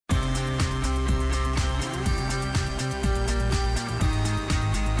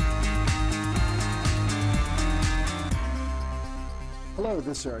Hello,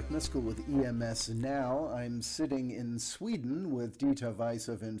 this is Eric Miskell with EMSNOW. I'm sitting in Sweden with Dieter Weiss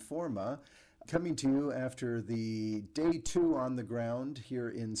of in4ma, coming to you after the day 2 on the ground here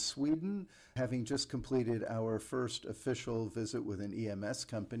in Sweden, having just completed our first official visit with an EMS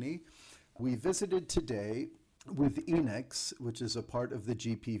company. We visited today with Enics, which is a part of the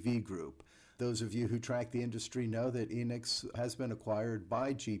GPV Group. Those of you who track the industry know that Enics has been acquired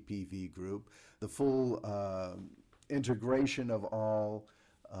by GPV Group. The full integration of all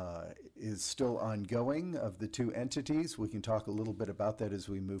is still ongoing of the two entities. We can talk a little bit about that as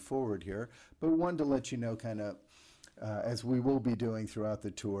we move forward here, but we wanted to let you know as we will be doing throughout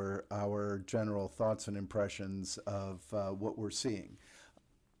the tour, our general thoughts and impressions of what we're seeing.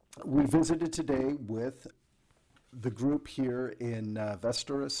 We visited today with the group here in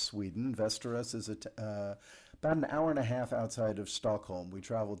Västerås, Sweden. Västerås is about an hour and a half outside of Stockholm. We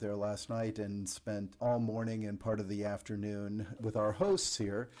traveled there last night and spent all morning and part of the afternoon with our hosts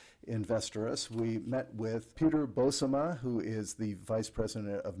here in Västerås. We met with Peter Bosema, who is the Vice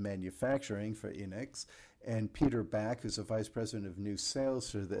President of Manufacturing for Enics, and Peter Back, who's the Vice President of New Sales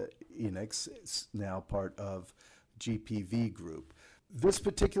for the Enics, it's now part of GPV Group. This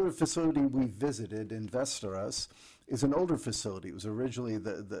particular facility we visited in Västerås is an older facility. It was originally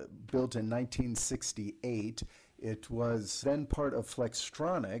built in 1968. It was then part of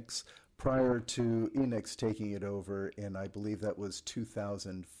Flextronics prior to Enics taking it over in, I believe that was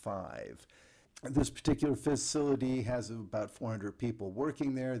 2005. This particular facility has about 400 people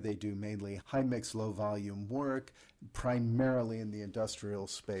working there. They do mainly high-mix, low-volume work, primarily in the industrial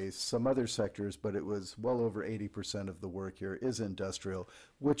space, some other sectors, but it was well over 80% of the work here is industrial,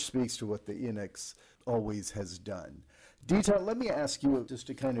 which speaks to what the Enics always has done. Dieter, let me ask you just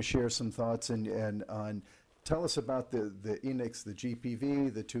to kind of share some thoughts and on tell us about the Enics, the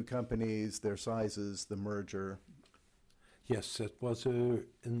GPV, the two companies, their sizes, the merger. Yes, that was a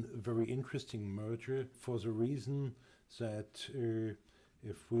very interesting merger for the reason that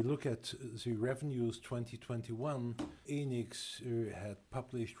if we look at the revenues 2021, Enics had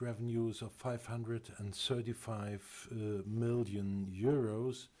published revenues of 535 million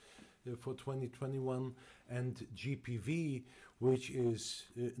euros for 2021, and GPV, which is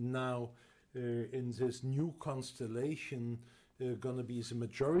now in this new constellation, going to be the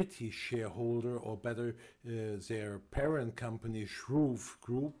majority shareholder, or better, their parent company, Shrove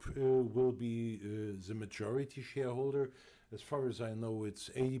Group, will be the majority shareholder. As far as I know, it's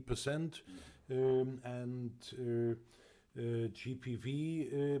 80%, and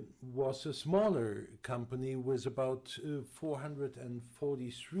GPV was a smaller company with about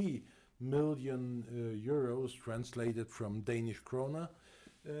 443 million euros, translated from Danish krona.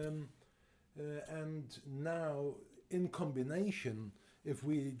 And now, in combination, if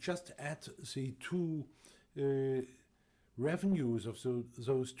we just add the two revenues of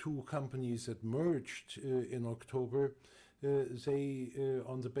those two companies that merged in October, they,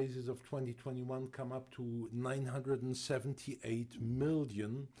 on the basis of 2021, come up to 978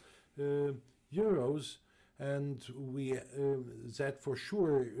 million euros. And we that for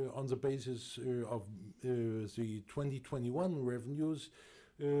sure, on the basis of the 2021 revenues,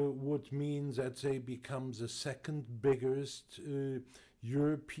 would mean that they become the second biggest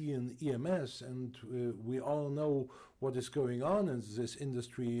European EMS, and we all know what is going on in this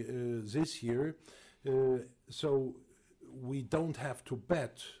industry this year, so we don't have to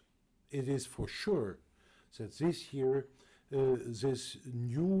bet. It is for sure that this year this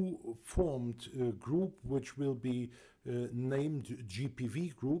new formed group, which will be named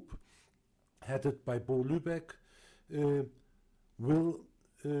GPV Group, headed by Bo Lübeck, will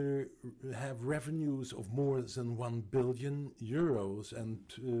have revenues of more than 1 billion euros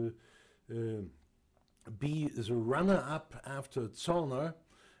and be the runner-up after Zollner,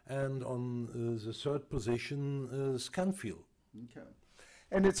 and on the third position, Scanfil. Okay.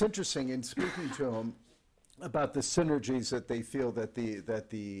 And it's interesting, in speaking to them about the synergies that they feel that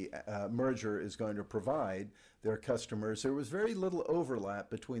the merger is going to provide their customers, there was very little overlap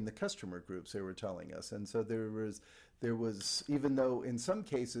between the customer groups, they were telling us. And so there was, even though in some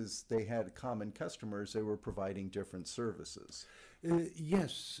cases they had common customers, they were providing different services.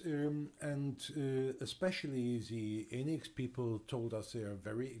 Yes, and especially the Enics people told us they are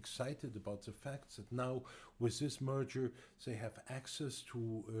very excited about the fact that now with this merger they have access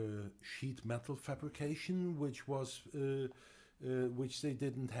to sheet metal fabrication, which they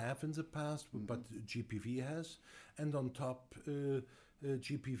didn't have in the past, but GPV has. And on top,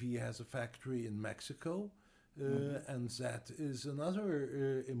 GPV has a factory in Mexico. And that is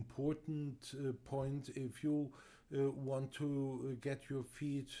another important point if you want to get your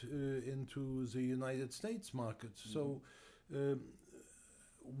feet into the United States market. So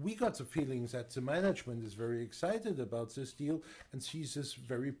we got the feeling that the management is very excited about this deal and sees this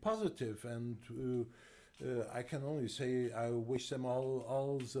very positive. And I can only say I wish them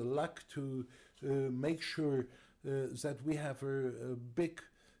all the luck to make sure that we have a big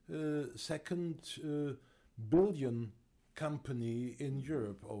second billion company in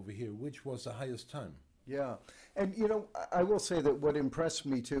Europe over here, which was the highest time. Yeah, and I will say that what impressed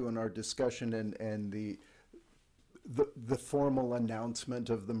me too in our discussion and the formal announcement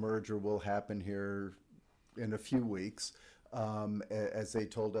of the merger will happen here in a few weeks, as they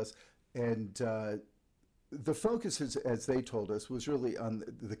told us, and the focus is, as they told us, was really on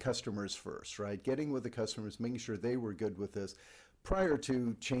the customers first, right? Getting with the customers, making sure they were good with this. Prior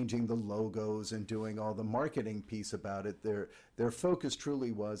to changing the logos and doing all the marketing piece about it, their focus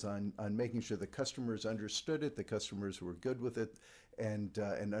truly was on making sure the customers understood it, the customers were good with it, and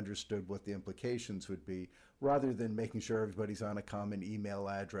understood what the implications would be, rather than making sure everybody's on a common email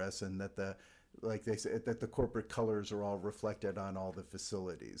address and that like they said, that the corporate colors are all reflected on all the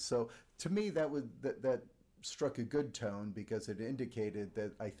facilities. So to me, that struck a good tone, because it indicated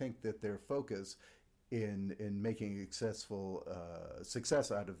that I think that their focus in making success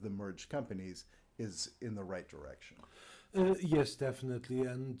out of the merged companies is in the right direction. Yes, definitely,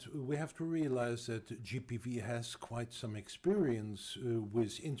 and we have to realize that GPV has quite some experience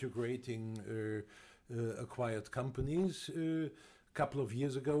with integrating acquired companies. A couple of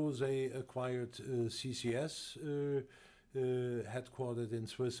years ago, they acquired CCS, headquartered in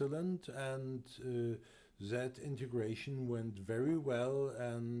Switzerland, and that integration went very well,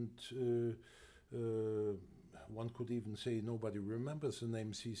 and one could even say nobody remembers the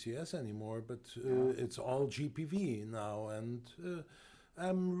name CCS anymore, but it's all GPV now, and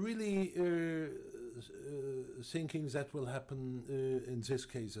I'm really thinking that will happen in this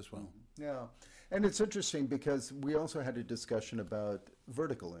case as well. Yeah, and it's interesting because we also had a discussion about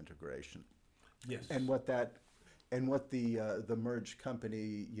vertical integration. Yes. And what the merged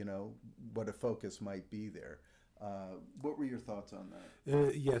company, what a focus might be there. What were your thoughts on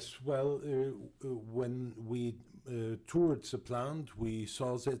that? Yes, well, when we toured the plant, we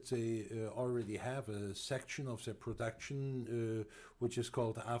saw that they already have a section of their production which is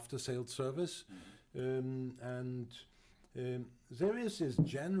called after-sales service. And there is this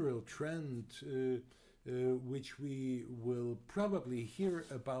general trend which we will probably hear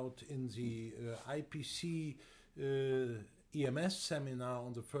about in the IPC EMS seminar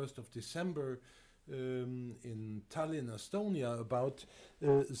on the 1st of December in Tallinn, Estonia, about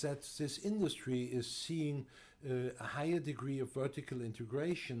that this industry is seeing a higher degree of vertical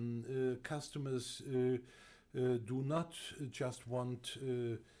integration. Customers do not just want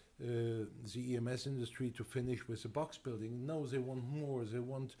the EMS industry to finish with a box building. No, they want more. They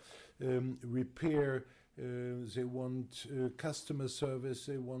want repair, they want customer service,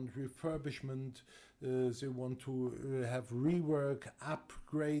 they want refurbishment, they want to have rework,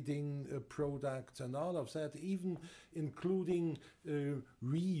 upgrading products and all of that, even including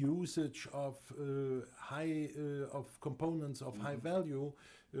reusage of of components of high value,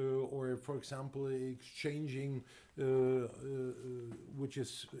 or for example exchanging, which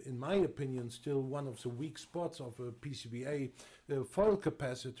is in my opinion still one of the weak spots of PCBA, foil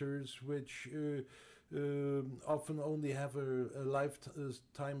capacitors, which often only have a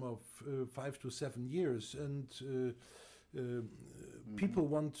lifetime of 5 to 7 years, and people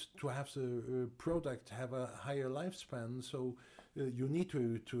want to have the product have a higher lifespan, so you need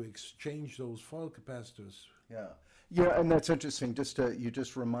to exchange those foil capacitors. Yeah, and that's interesting. You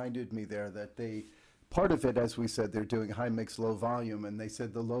just reminded me there that part of it, as we said, they're doing high mix, low volume, and they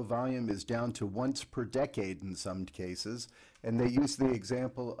said the low volume is down to once per decade in some cases. And they use the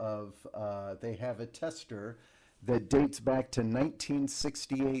example of they have a tester that dates back to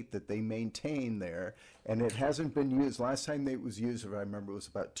 1968 that they maintain there, and it hasn't been used. Last time it was used, if I remember, it was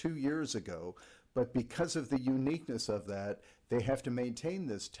about 2 years ago. But because of the uniqueness of that, they have to maintain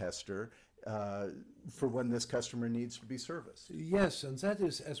this tester for when this customer needs to be serviced. Yes, and that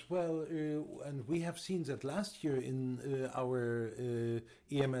is as well, and we have seen that last year in our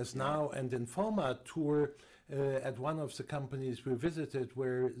EMSNOW and in4ma tour at one of the companies we visited,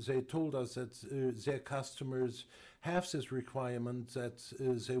 where they told us that their customers have this requirement that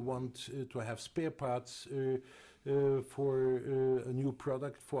they want to have spare parts for a new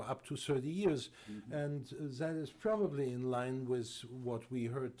product for up to 30 years. And that is probably in line with what we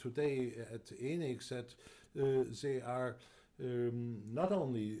heard today at Enics, that they are not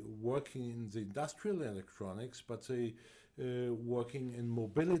only working in the industrial electronics, but they working in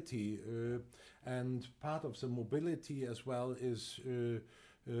mobility, and part of the mobility as well is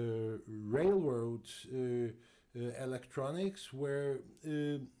railroads, electronics, where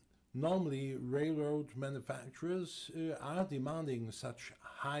normally railroad manufacturers are demanding such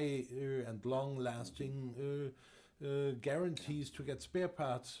high and long-lasting guarantees to get spare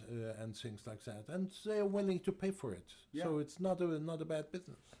parts and things like that, and they're willing to pay for it. Yeah. So it's not a bad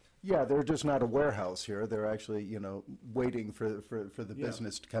business. Yeah, they're just not a warehouse here. They're actually, waiting for the Yeah.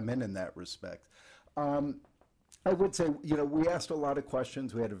 business to come in that respect. I would say, we asked a lot of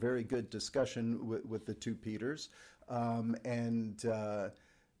questions. We had a very good discussion with the two Peters, and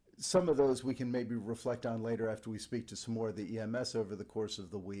some of those we can maybe reflect on later after we speak to some more of the EMS over the course of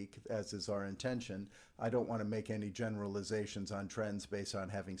the week, as is our intention. I don't want to make any generalizations on trends based on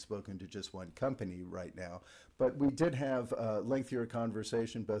having spoken to just one company right now. But we did have a lengthier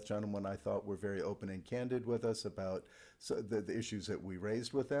conversation. Both gentlemen, I thought, were very open and candid with us about the issues that we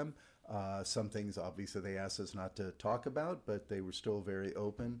raised with them. Some things, obviously, they asked us not to talk about, but they were still very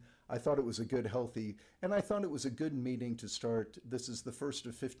open. I thought it was a good, healthy, and I thought it was a good meeting to start. This is the first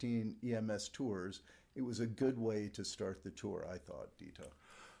of 15 EMS tours. It was a good way to start the tour, I thought, Dieter.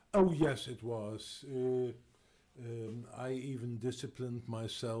 Oh, yes, it was. I even disciplined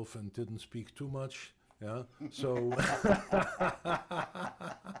myself and didn't speak too much. Yeah, so...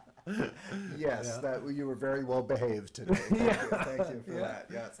 Yes, Yeah. that you were very well behaved today. Thank you for that.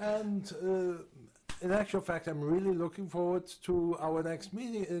 Yes. And in actual fact, I'm really looking forward to our next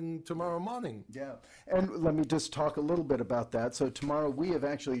meeting tomorrow morning. Yeah, and let me just talk a little bit about that. So tomorrow we have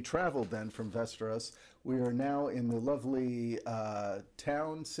actually traveled then from Västerås. We are now in the lovely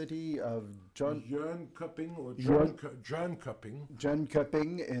city of Jönköping or Jönköping.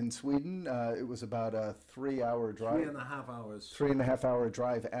 Jönköping in Sweden. It was about a 3-hour drive. 3.5 hours. 3.5-hour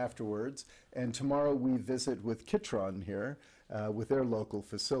drive afterwards. And tomorrow we visit with Kitron here with their local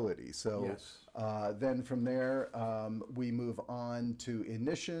facility. So Yes. then from there we move on to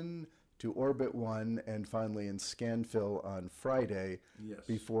Ignition, to Orbit 1, and finally in Scanfil on Friday Yes.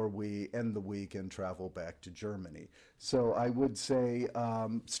 before we end the week and travel back to Germany. So I would say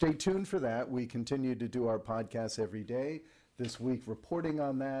stay tuned for that. We continue to do our podcasts every day. This week reporting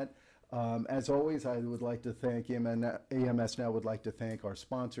on that. As always, I would like to thank EMS Now would like to thank our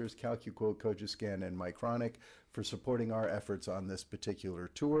sponsors, CalcuQuote, Cojuscan, and Micronic, for supporting our efforts on this particular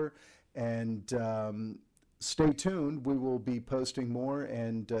tour. And stay tuned. We will be posting more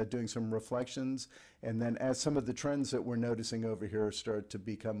and doing some reflections. And then as some of the trends that we're noticing over here start to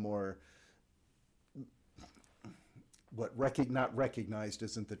become more, not recognized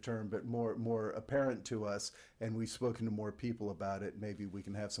isn't the term, but more apparent to us, and we've spoken to more people about it, maybe we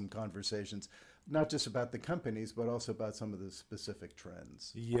can have some conversations, not just about the companies, but also about some of the specific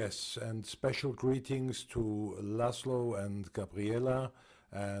trends. Yes, and special greetings to Laszlo and Gabriela,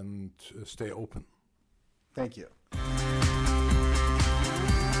 and stay open. Thank you.